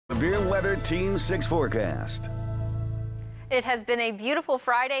Severe Weather Team 6 forecast. It has been a beautiful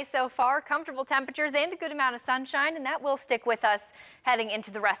Friday so far, comfortable temperatures and a good amount of sunshine, and that will stick with us heading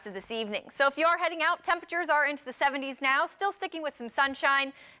into the rest of this evening. So if you are heading out, temperatures are into the 70s now, still sticking with some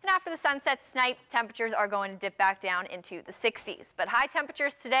sunshine, and after the sun sets tonight, temperatures are going to dip back down into the 60s. But high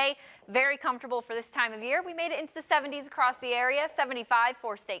temperatures today, very comfortable for this time of year. We made it into the 70s across the area, 75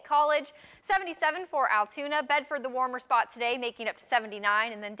 for State College, 77 for Altoona, Bedford the warmer spot today, making it up to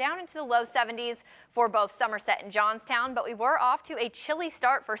 79, and then down into the low 70s for both Somerset and Johnstown. But we were off to a chilly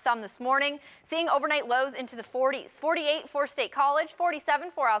start for some this morning, seeing overnight lows into the 40s. 48 for State College,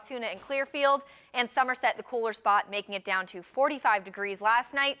 47 for Altoona and Clearfield, and Somerset the cooler spot, making it down to 45 degrees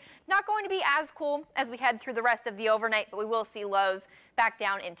last night. Not going to be as cool as we head through the rest of the overnight, but we will see lows back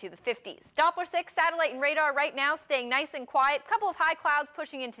down into the 50s. Doppler 6 satellite and radar right now staying nice and quiet. A couple of high clouds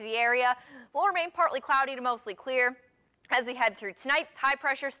pushing into the area. Will remain partly cloudy to mostly clear as we head through tonight. High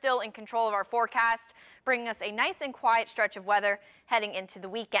pressure still in control of our forecast, bringing us a nice and quiet stretch of weather heading into the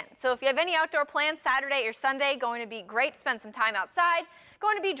weekend. So if you have any outdoor plans Saturday or Sunday, going to be great to spend some time outside.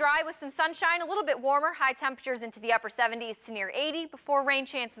 Going to be dry with some sunshine, a little bit warmer, high temperatures into the upper 70s to near 80 before rain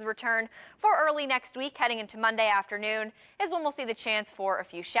chances return for early next week. Heading into Monday afternoon is when we'll see the chance for a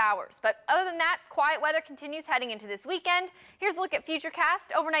few showers. But other than that, quiet weather continues heading into this weekend. Here's a look at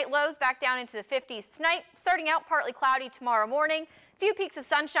Futurecast. Overnight lows back down into the 50s tonight, starting out partly cloudy tomorrow morning. Few peaks of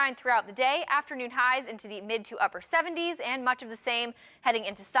sunshine throughout the day, afternoon highs into the mid to upper 70s, and much of the same heading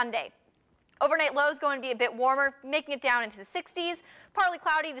into Sunday. Overnight lows going to be a bit warmer, making it down into the 60s. Partly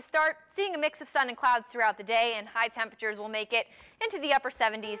cloudy to start, seeing a mix of sun and clouds throughout the day, and high temperatures will make it into the upper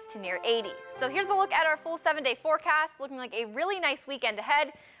 70s to near 80. So here's a look at our full 7-day forecast, looking like a really nice weekend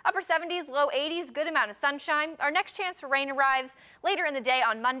ahead. Upper 70s, low 80s, good amount of sunshine. Our next chance for rain arrives later in the day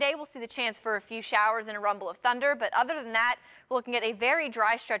on Monday. We'll see the chance for a few showers and a rumble of thunder, but other than that, we're looking at a very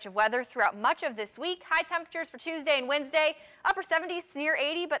dry stretch of weather throughout much of this week. High temperatures for Tuesday and Wednesday, upper 70s to near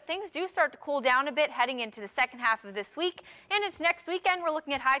 80, but things do start to cool down a bit heading into the second half of this week. And into next weekend, we're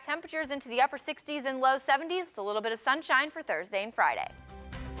looking at high temperatures into the upper 60s and low 70s with a little bit of sunshine for Thursday and Friday.